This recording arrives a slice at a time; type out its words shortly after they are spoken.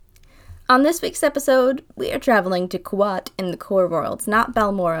On this week's episode, we are traveling to Kuat in the core worlds, not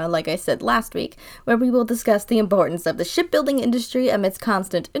Balmora like I said last week, where we will discuss the importance of the shipbuilding industry amidst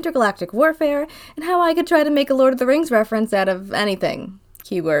constant intergalactic warfare, and how I could try to make a Lord of the Rings reference out of anything.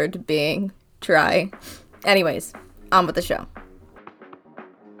 Keyword being try. Anyways, on with the show.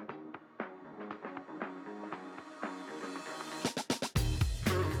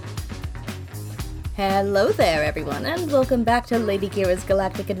 Hello there, everyone, and welcome back to Lady Kira's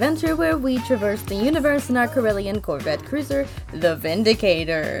Galactic Adventure, where we traverse the universe in our Corellian Corvette cruiser, the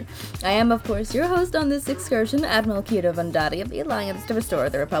Vindicator. I am, of course, your host on this excursion, Admiral Kira Vandati of the Alliance to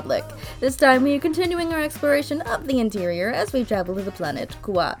Restore the Republic. This time, we are continuing our exploration of the interior as we travel to the planet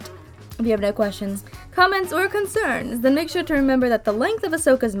Kuat. If you have no questions, comments, or concerns, then make sure to remember that the length of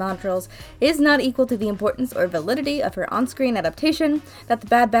Ahsoka's modules is not equal to the importance or validity of her on-screen adaptation, that the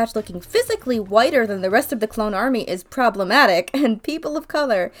Bad Batch looking physically whiter than the rest of the clone army is problematic, and people of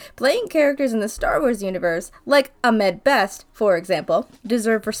color playing characters in the Star Wars universe, like Ahmed Best, for example,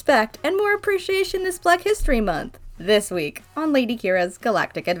 deserve respect and more appreciation this Black History Month, this week on Lady Kira's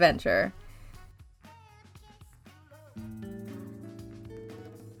Galactic Adventure.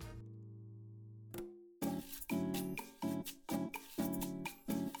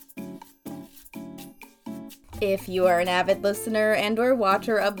 If you are an avid listener and or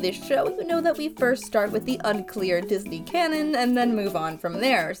watcher of this show, you know that we first start with the unclear Disney canon and then move on from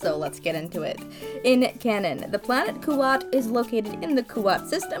there, so let's get into it. In canon, the planet Kuat is located in the Kuat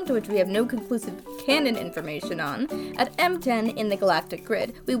system, to which we have no conclusive canon information on, at M10 in the galactic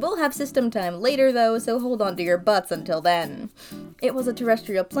grid. We will have system time later though, so hold on to your butts until then. It was a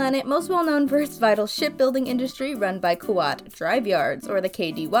terrestrial planet, most well known for its vital shipbuilding industry run by Kuat Drive Yards, or the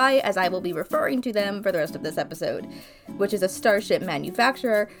KDY, as I will be referring to them for the rest of this episode, which is a starship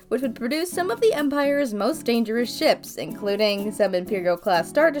manufacturer which would produce some of the Empire's most dangerous ships, including some Imperial-class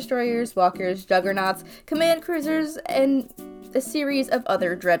Star Destroyers, Walkers, Juggernauts, command cruisers, and a series of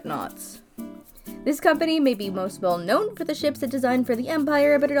other dreadnoughts. This company may be most well known for the ships it designed for the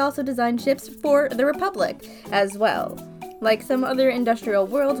Empire, but it also designed ships for the Republic as well. Like some other industrial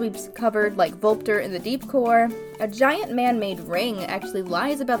worlds we've covered, like Volpter in the deep core, a giant man-made ring actually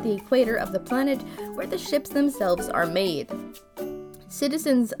lies about the equator of the planet where the ships themselves are made.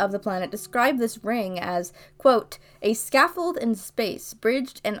 Citizens of the planet describe this ring as, quote, a scaffold in space,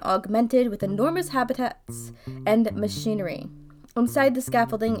 bridged and augmented with enormous habitats and machinery. Inside the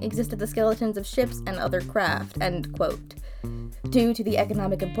scaffolding existed the skeletons of ships and other craft, end quote. Due to the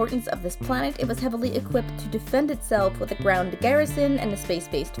economic importance of this planet, it was heavily equipped to defend itself with a ground garrison and a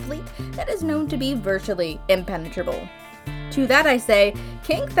space-based fleet that is known to be virtually impenetrable. To that I say,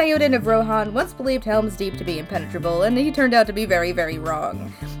 King Theoden of Rohan once believed Helm's Deep to be impenetrable, and he turned out to be very, very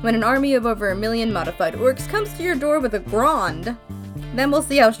wrong. When an army of over 1 million modified orcs comes to your door with a Grond, then we'll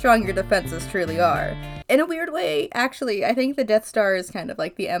see how strong your defenses truly are. In a weird way, actually, I think the Death Star is kind of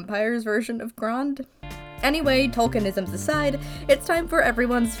like the Empire's version of Grond. Anyway, Tolkienisms aside, it's time for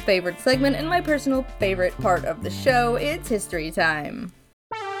everyone's favorite segment and my personal favorite part of the show. It's history time.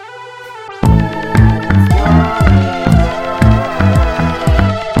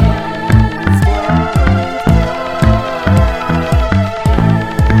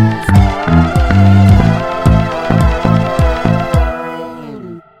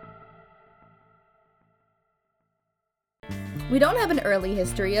 We don't have an early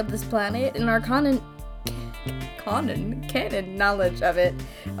history of this planet, and our canon knowledge of it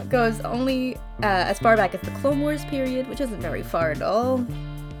goes only as far back as the Clone Wars period, which isn't very far at all.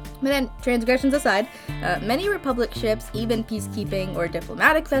 But then, transgressions aside, many Republic ships, even peacekeeping or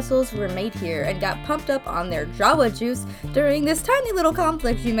diplomatic vessels, were made here and got pumped up on their Jawa juice during this tiny little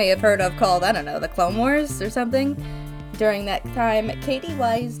conflict you may have heard of called, I don't know, the Clone Wars or something. During that time,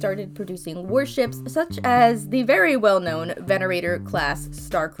 KDY started producing warships such as the very well-known Venerator-class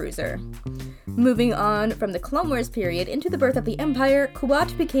Star Cruiser. Moving on from the Clone Wars period into the birth of the Empire,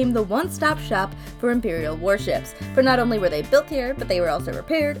 Kuat became the one-stop shop for Imperial warships, for not only were they built here, but they were also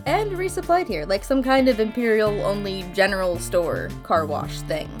repaired and resupplied here, like some kind of Imperial-only general store car wash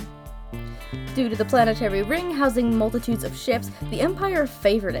thing. Due to the planetary ring housing multitudes of ships, the Empire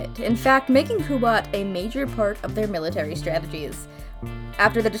favored it, in fact making Kuat a major part of their military strategies.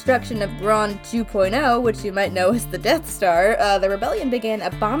 After the destruction of Grond 2.0, which you might know as the Death Star, the rebellion began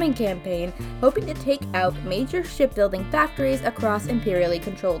a bombing campaign hoping to take out major shipbuilding factories across imperially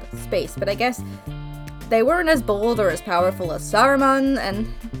controlled space, but I guess they weren't as bold or as powerful as Saruman,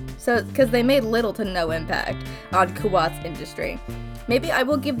 and so because they made little to no impact on Kuat's industry. Maybe I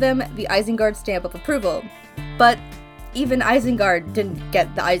will give them the Isengard stamp of approval, but even Isengard didn't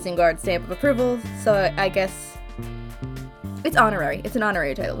get the Isengard stamp of approval, so I guess It's honorary. It's an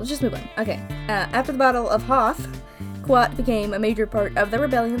honorary title. Let's just move on. Okay. After the Battle of Hoth, Kuat became a major part of the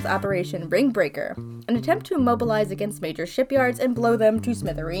rebellion's Operation Ringbreaker, an attempt to mobilize against major shipyards and blow them to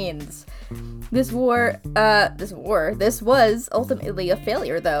smithereens. This was ultimately a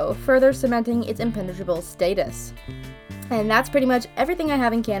failure, though, further cementing its impenetrable status. And that's pretty much everything I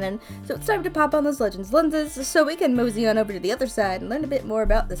have in canon, so it's time to pop on those Legends lenses so we can mosey on over to the other side and learn a bit more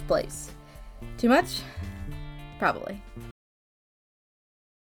about this place. Too much? Probably.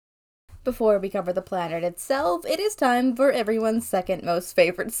 Before we cover the planet itself, it is time for everyone's second most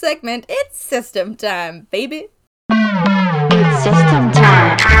favorite segment. It's System Time, baby! It's System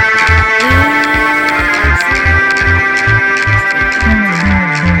Time!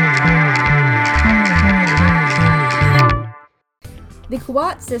 The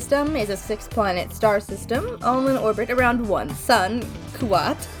Kuat system is a 6-planet star system, all in orbit around one sun,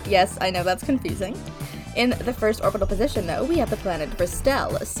 Kuat. Yes, I know that's confusing. In the first orbital position, though, we have the planet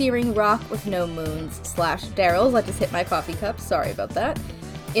Bristol, a searing rock with no moons / Daryl's. I just hit my coffee cup, sorry about that.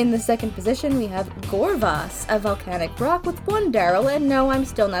 In the second position, we have Gorvas, a volcanic rock with one Daryl, and no, I'm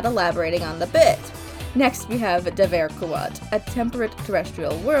still not elaborating on the bit. Next, we have Dever Kuat, a temperate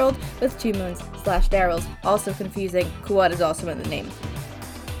terrestrial world with 2 moons / Daryls. Also confusing, Kuat is also in the name.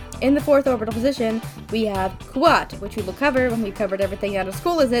 In the fourth orbital position, we have Kuat, which we will cover when we've covered everything out of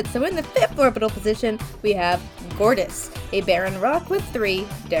school, is it? So in the fifth orbital position, we have Gordis, a barren rock with 3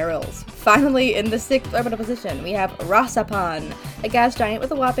 Daryls. Finally, in the sixth orbital position, we have Rosapan, a gas giant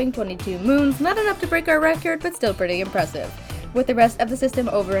with a whopping 22 moons. Not enough to break our record, but still pretty impressive. With the rest of the system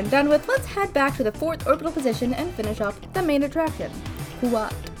over and done with, let's head back to the fourth orbital position and finish off the main attraction,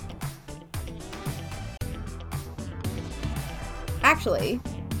 Kuat. Actually,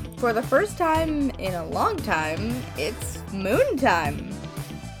 for the first time in a long time, it's moon time.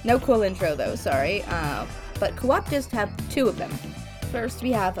 No cool intro though, sorry. But Kuat just have 2 of them. First,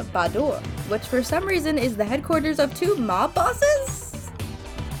 we have Badur, which for some reason is the headquarters of 2 mob bosses?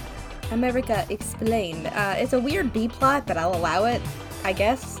 America, explain. It's a weird B-plot, but I'll allow it, I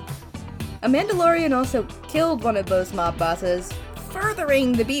guess. A Mandalorian also killed one of those mob bosses,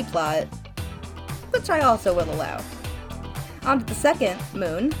 furthering the B-plot, which I also will allow. On to the second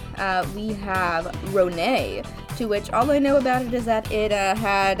moon, we have Ronay, to which all I know about it is that it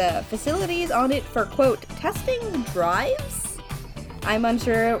had facilities on it for, quote, testing drives? I'm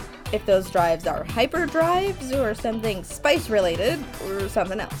unsure if those drives are hyperdrives or something spice-related or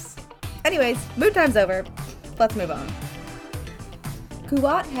something else. Anyways, moon time's over. Let's move on.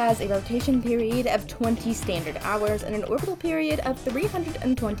 Kuat has a rotation period of 20 standard hours and an orbital period of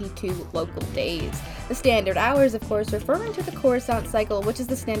 322 local days. The standard hours, of course, referring to the Coruscant cycle, which is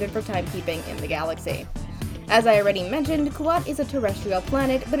the standard for timekeeping in the galaxy. As I already mentioned, Kuat is a terrestrial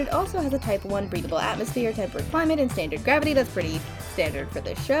planet, but it also has a Type 1 breathable atmosphere, temperate climate, and standard gravity. That's pretty standard for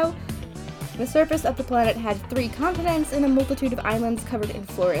this show. The surface of the planet had 3 continents and a multitude of islands covered in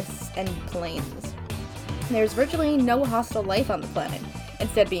forests and plains. There's virtually no hostile life on the planet,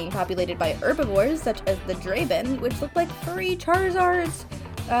 instead being populated by herbivores such as the Draven, which look like furry Charizards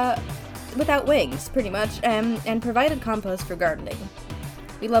without wings, pretty much, and provided compost for gardening.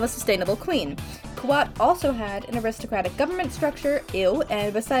 We love a sustainable queen. Kuat also had an aristocratic government structure,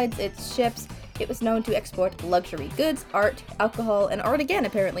 and besides its ships, it was known to export luxury goods, art, alcohol, and art again,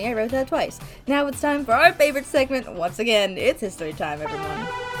 apparently. I wrote that twice. Now it's time for our favorite segment. Once again, it's history time, everyone.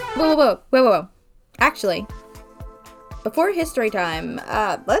 Whoa. Actually, before history time,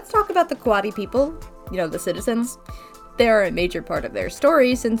 let's talk about the Kuati people, the citizens. They're a major part of their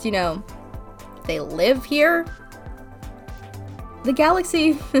story since, they live here. The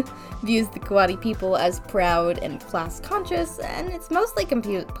galaxy views the Kuati people as proud and class-conscious, and it's mostly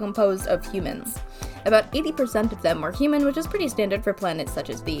composed of humans. About 80% of them are human, which is pretty standard for planets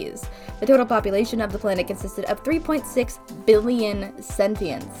such as these. The total population of the planet consisted of 3.6 billion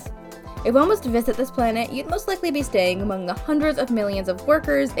sentients. If one was to visit this planet, you'd most likely be staying among the hundreds of millions of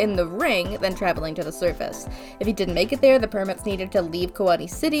workers in the ring than traveling to the surface. If you didn't make it there, the permits needed to leave Kuati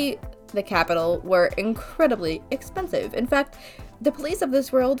City, the capital, were incredibly expensive. In fact, the police of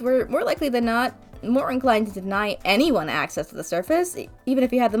this world were more likely than not more inclined to deny anyone access to the surface, even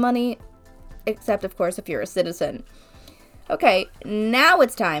if you had the money, except of course if you're a citizen. Okay, now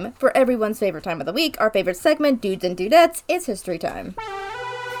it's time for everyone's favorite time of the week, our favorite segment, Dudes and Dudettes. It's history time.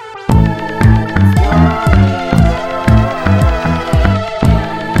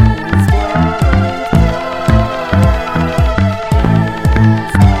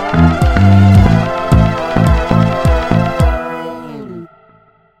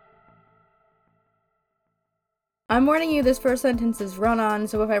 I'm warning you, this first sentence is run-on,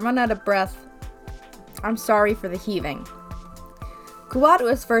 so if I run out of breath, I'm sorry for the heaving. Kuat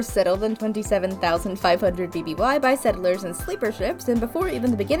was first settled in 27,500 BBY by settlers and sleeper ships, and before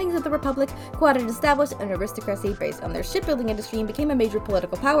even the beginnings of the Republic, Kuat had established an aristocracy based on their shipbuilding industry and became a major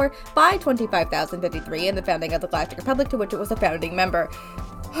political power by 25,053 and the founding of the Galactic Republic, to which it was a founding member.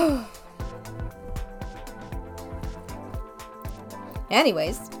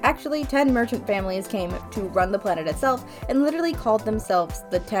 Anyways, actually 10 merchant families came to run the planet itself and literally called themselves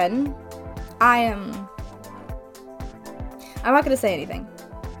the 10. I'm not gonna say anything.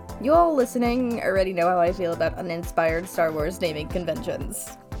 You all listening already know how I feel about uninspired Star Wars naming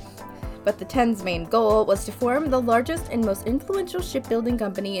conventions. But the 10's main goal was to form the largest and most influential shipbuilding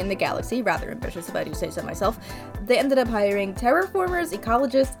company in the galaxy, rather ambitious if I do say so myself. They ended up hiring terraformers,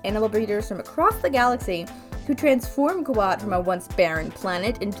 ecologists, animal breeders from across the galaxy to transform Kuat from a once barren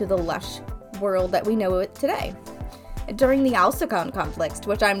planet into the lush world that we know it today. During the Alcicon conflicts,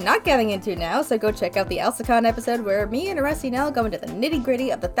 which I'm not getting into now, so go check out the Alcicon episode where me and Arasinel go into the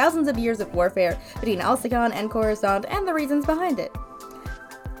nitty-gritty of the thousands of years of warfare between Alcicon and Coruscant and the reasons behind it.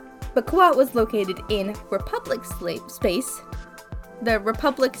 But Kuat was located in Republic space, the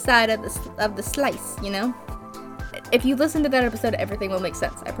Republic side of the slice, you know? If you listen to that episode, everything will make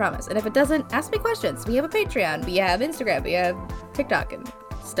sense, I promise. And if it doesn't, ask me questions. We have a Patreon, we have Instagram, we have TikTok and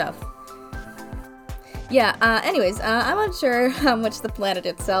stuff. Yeah, I'm unsure how much the planet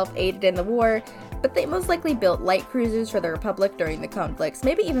itself aided in the war, but they most likely built light cruisers for the Republic during the conflicts,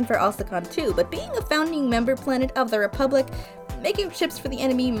 maybe even for Alcicon too, but being a founding member planet of the Republic, making ships for the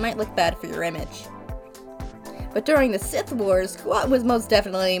enemy might look bad for your image. But during the Sith Wars, Kuat was most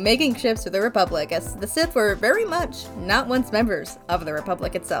definitely making ships for the Republic, as the Sith were very much not once members of the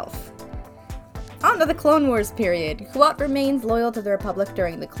Republic itself. On to the Clone Wars period. Kuat remains loyal to the Republic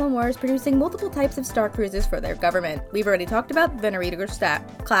during the Clone Wars, producing multiple types of star cruisers for their government. We've already talked about Venerator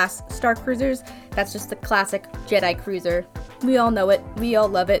class star cruisers. That's just the classic Jedi cruiser. We all know it. We all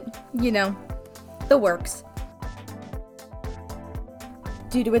love it. You know, the works.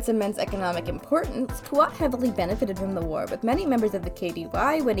 Due to its immense economic importance, Kuat heavily benefited from the war, with many members of the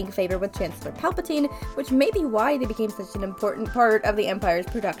KDY winning favor with Chancellor Palpatine, which may be why they became such an important part of the Empire's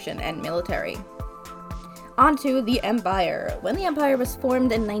production and military. On to the Empire. When the Empire was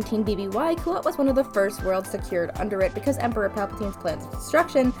formed in 19 BBY, Kuat was one of the first worlds secured under it because Emperor Palpatine's plans of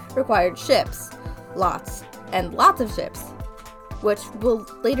destruction required ships. Lots and lots of ships, which will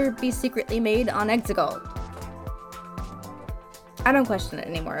later be secretly made on Exegol. I don't question it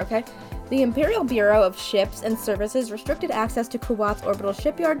anymore, okay? The Imperial Bureau of Ships and Services restricted access to Kuat's orbital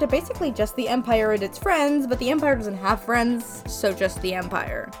shipyard to basically just the Empire and its friends, but the Empire doesn't have friends, so just the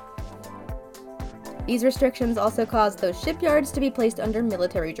Empire. These restrictions also caused those shipyards to be placed under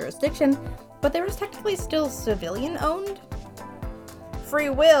military jurisdiction, but they were technically still civilian-owned? Free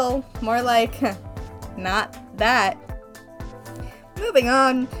will, more like, not that. Moving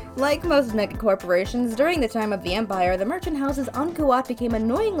on, like most megacorporations, during the time of the Empire, the merchant houses on Kuat became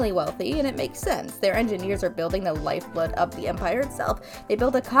annoyingly wealthy, and it makes sense. Their engineers are building the lifeblood of the Empire itself. They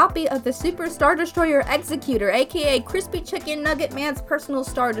built a copy of the Super Star Destroyer Executor, aka Crispy Chicken Nugget Man's personal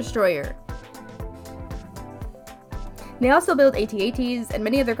Star Destroyer. They also build AT-ATs and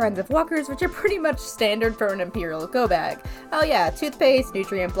many other kinds of walkers, which are pretty much standard for an Imperial go-bag. Oh yeah, toothpaste,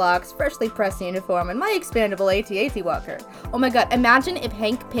 nutrient blocks, freshly pressed uniform, and my expandable AT-AT walker. Oh my god, imagine if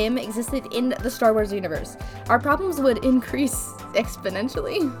Hank Pym existed in the Star Wars universe. Our problems would increase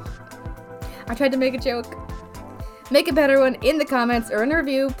exponentially. I tried to make a joke. Make a better one in the comments or in a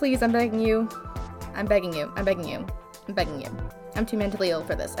review, please, I'm begging you. I'm begging you. I'm begging you. I'm begging you. I'm too mentally ill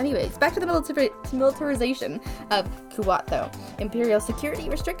for this. Anyways, back to the militarization of Kuat, though. Imperial security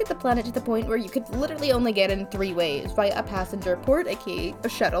restricted the planet to the point where you could literally only get in 3 ways: via a passenger port, aka a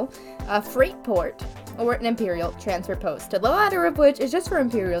shuttle, a freight port, or an Imperial transfer post. The latter of which is just for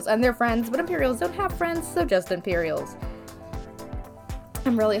Imperials and their friends, but Imperials don't have friends, so just Imperials.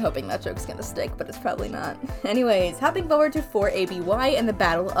 I'm really hoping that joke's gonna stick, but it's probably not. Anyways, hopping forward to 4 ABY and the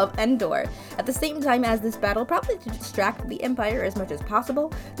Battle of Endor. At the same time as this battle, probably to distract the Empire as much as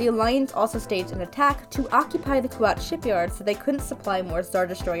possible, the Alliance also staged an attack to occupy the Kuat shipyard so they couldn't supply more Star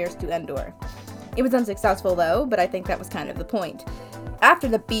Destroyers to Endor. It was unsuccessful though, but I think that was kind of the point. After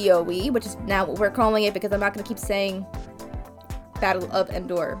the BOE, which is now what we're calling it because I'm not gonna keep saying Battle of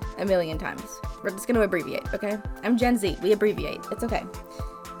Endor a million times. We're just going to abbreviate, okay? I'm Gen Z. We abbreviate. It's okay.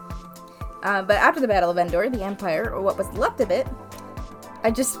 But after the Battle of Endor, the Empire, or what was left of it, I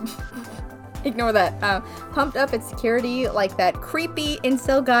just... ignore that. Pumped up its security like that creepy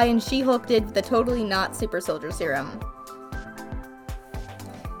incel guy in She-Hulk did with the totally not super soldier serum.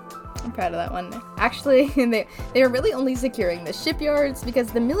 I'm proud of that one. Actually, they are really only securing the shipyards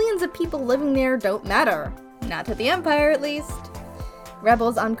because the millions of people living there don't matter. Not to the Empire, at least.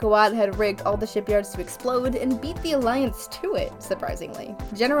 Rebels on Kuat had rigged all the shipyards to explode and beat the Alliance to it, surprisingly.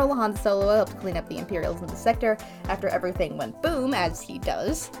 General Han Solo helped clean up the Imperials in the sector after everything went boom, as he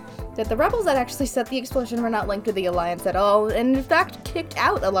does. That the rebels that actually set the explosion were not linked to the Alliance at all, and in fact kicked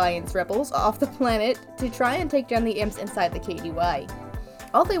out Alliance rebels off the planet to try and take down the imps inside the KDY.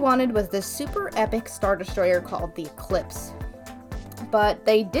 All they wanted was this super epic Star Destroyer called the Eclipse. But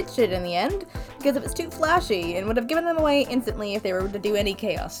they ditched it in the end because it was too flashy and would have given them away instantly if they were to do any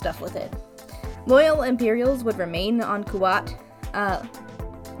chaos stuff with it. Loyal Imperials would remain on Kuat,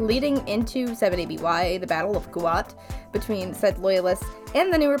 leading into 70BY, the Battle of Kuat, between said loyalists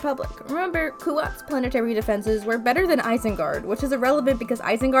and the New Republic. Remember, Kuat's planetary defenses were better than Isengard, which is irrelevant because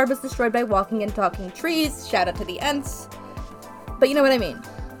Isengard was destroyed by walking and talking trees, shout out to the Ents. But you know what I mean.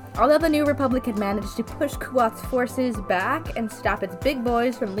 Although the New Republic had managed to push Kuat's forces back and stop its big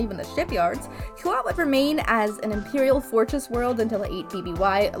boys from leaving the shipyards, Kuat would remain as an Imperial fortress world until 8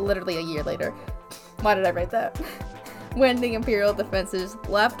 BBY, literally a year later. Why did I write that? When the Imperial defenses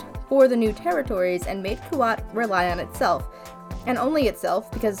left for the new territories and made Kuat rely on itself. And only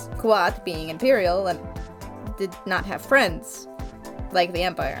itself, because Kuat, being Imperial, did not have friends, like the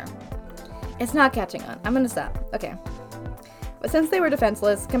Empire. It's not catching on. I'm gonna stop. Okay. But since they were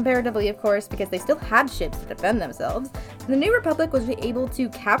defenseless, comparatively of course, because they still had ships to defend themselves, the New Republic was able to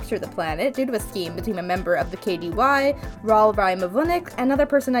capture the planet due to a scheme between a member of the KDY, Raul Mavunik, another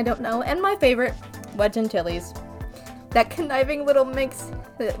person I don't know, and my favorite, Wedge Antilles. That conniving little minx,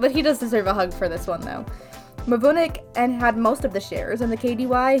 but he does deserve a hug for this one though. Mavunik had most of the shares in the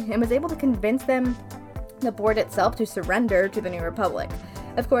KDY and was able to convince them, the board itself, to surrender to the New Republic.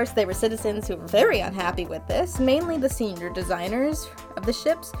 Of course, there were citizens who were very unhappy with this, mainly the senior designers of the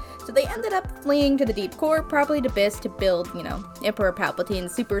ships, so they ended up fleeing to the deep core, probably to Biss, to build, Emperor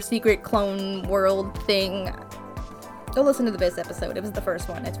Palpatine's super secret clone world thing. Go listen to the Biss episode, it was the first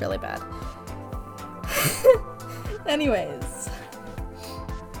one, it's really bad. Anyways.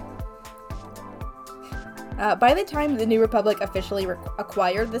 By the time the New Republic officially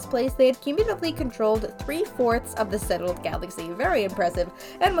acquired this place, they had cumulatively controlled 3/4 of the settled galaxy. Very impressive,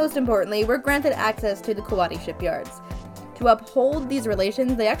 and most importantly, were granted access to the Kuwati shipyards. To uphold these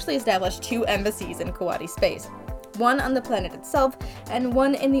relations, they actually established 2 embassies in Kuwati space, one on the planet itself, and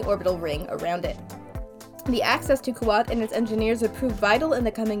one in the orbital ring around it. The access to Kuat and its engineers would prove vital in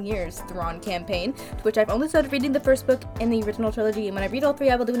the coming years' Thrawn campaign, to which I've only started reading the first book in the original trilogy, and when I read all 3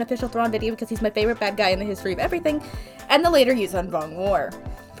 I will do an official Thrawn video because he's my favorite bad guy in the history of everything, and the later Yuuzhan Vong War.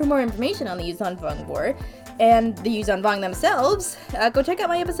 For more information on the Yuuzhan Vong War, and the Yuuzhan Vong themselves, go check out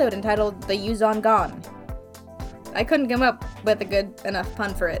my episode entitled The Yuuzhan Gone. I couldn't come up with a good enough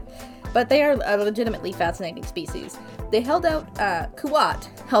pun for it, but they are a legitimately fascinating species. They Kuat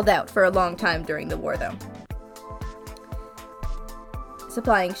held out for a long time during the war though,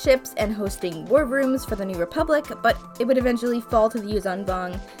 supplying ships and hosting war rooms for the New Republic, but it would eventually fall to the Yuuzhan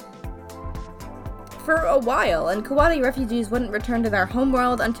Vong for a while, and Kuwati refugees wouldn't return to their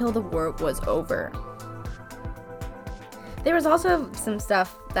homeworld until the war was over. There was also some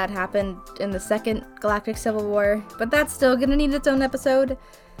stuff that happened in the Second Galactic Civil War, but that's still gonna need its own episode,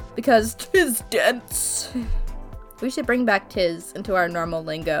 because 'tis dense. We should bring back 'tis into our normal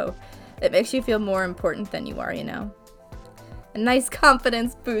lingo. It makes you feel more important than you are, A nice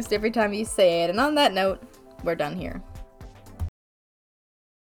confidence boost every time you say it, and on that note, we're done here.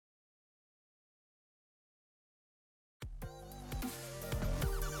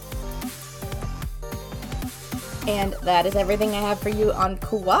 And that is everything I have for you on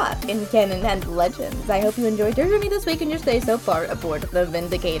Kuat in Canon and Legends. I hope you enjoyed your journey this week and your stay so far aboard the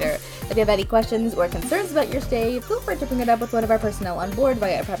Vindicator. If you have any questions or concerns about your stay, feel free to bring it up with one of our personnel on board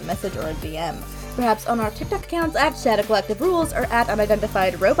via a private message or a DM. Perhaps on our TikTok accounts at Shadow Collective Rules or at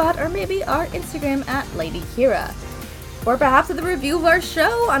Unidentified Robot, or maybe our Instagram at Lady Kira. Or perhaps at the review of our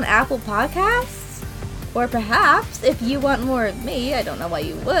show on Apple Podcasts. Or perhaps, if you want more of me, I don't know why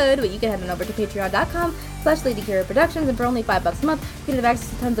you would, but you can head on over to patreon.com/Lady Kira Productions, and for only $5 a month, you can have access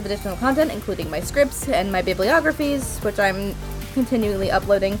to tons of additional content, including my scripts and my bibliographies, which I'm continually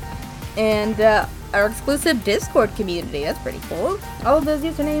uploading, and our exclusive Discord community. That's pretty cool. All of those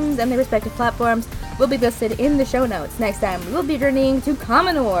usernames and their respective platforms will be listed in the show notes. Next time, we will be journeying to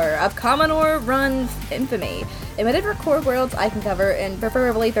Commenor of Commenor Run Infamy, a whatever core worlds I can cover in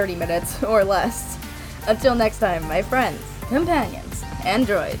preferably 30 minutes or less. Until next time, my friends, companions, and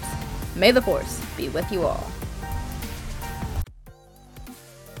droids, may the Force be with you all.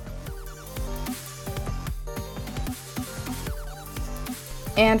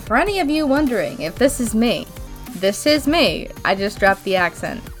 And for any of you wondering if this is me, I just dropped the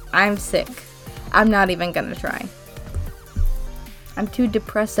accent. I'm sick. I'm not even gonna try. I'm too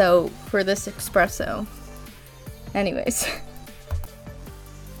depresso for this espresso. Anyways.